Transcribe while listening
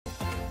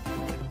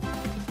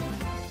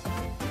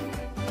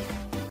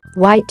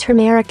White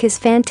turmeric is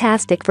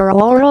fantastic for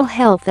oral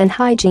health and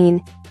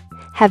hygiene.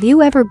 Have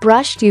you ever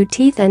brushed your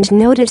teeth and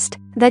noticed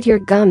that your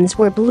gums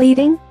were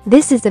bleeding?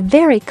 This is a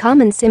very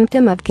common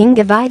symptom of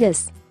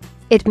gingivitis.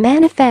 It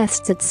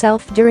manifests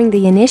itself during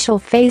the initial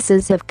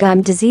phases of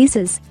gum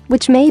diseases,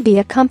 which may be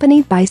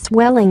accompanied by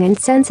swelling and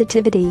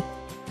sensitivity.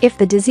 If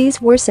the disease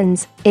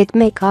worsens, it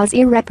may cause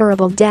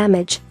irreparable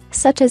damage,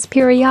 such as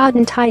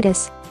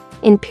periodontitis.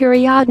 In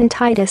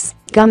periodontitis,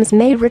 gums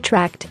may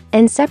retract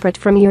and separate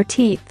from your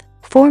teeth,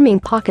 forming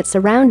pockets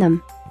around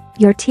them.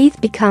 Your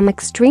teeth become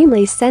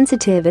extremely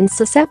sensitive and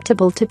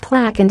susceptible to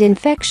plaque and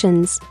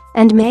infections,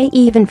 and may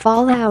even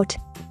fall out.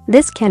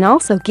 This can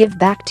also give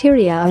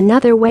bacteria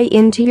another way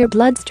into your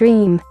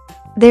bloodstream.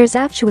 There's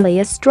actually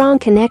a strong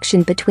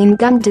connection between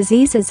gum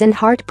diseases and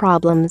heart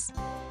problems.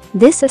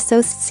 This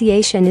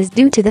association is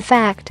due to the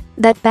fact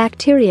that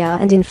bacteria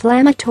and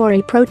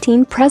inflammatory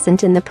protein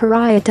present in the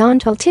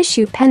periodontal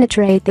tissue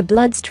penetrate the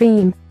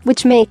bloodstream,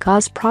 which may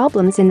cause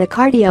problems in the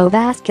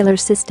cardiovascular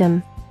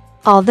system.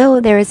 Although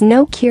there is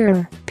no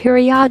cure,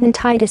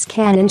 periodontitis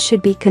can and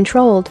should be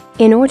controlled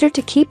in order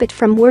to keep it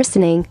from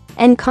worsening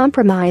and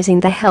compromising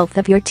the health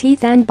of your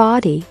teeth and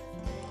body.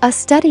 A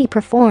study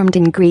performed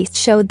in Greece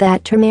showed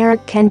that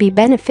turmeric can be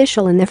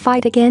beneficial in the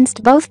fight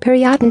against both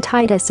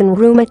periodontitis and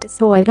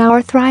rheumatoid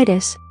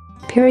arthritis.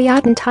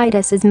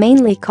 Periodontitis is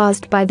mainly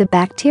caused by the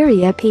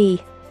bacteria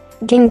P.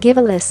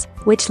 gingivalis,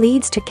 which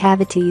leads to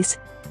cavities.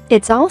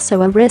 It's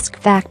also a risk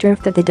factor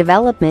for the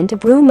development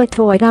of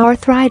rheumatoid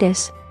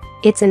arthritis.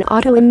 It's an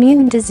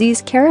autoimmune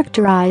disease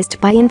characterized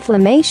by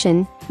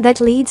inflammation that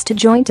leads to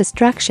joint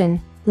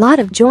destruction, lot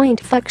of joint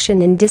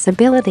function and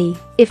disability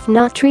if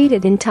not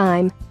treated in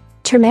time.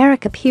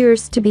 Turmeric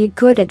appears to be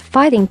good at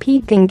fighting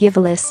P.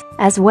 gingivalis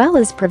as well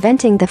as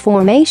preventing the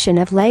formation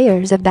of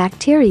layers of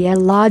bacteria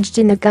lodged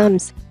in the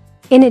gums.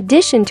 In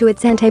addition to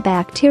its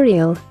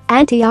antibacterial,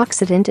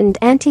 antioxidant and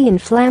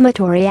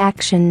anti-inflammatory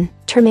action,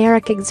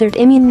 turmeric exerts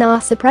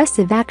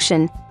immunosuppressive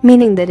action,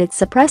 meaning that it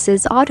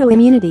suppresses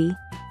autoimmunity.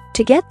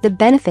 To get the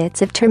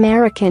benefits of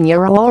turmeric in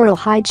your oral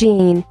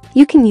hygiene,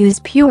 you can use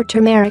pure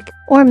turmeric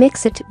or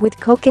mix it with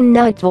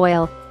coconut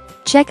oil.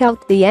 Check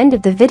out the end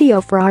of the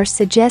video for our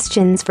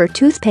suggestions for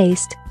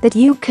toothpaste that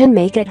you can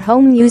make at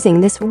home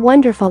using this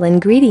wonderful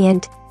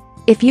ingredient.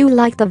 If you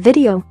like the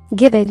video,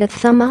 give it a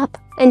thumb up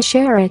and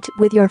share it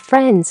with your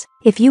friends.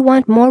 If you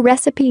want more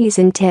recipes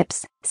and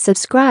tips,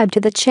 subscribe to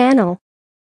the channel.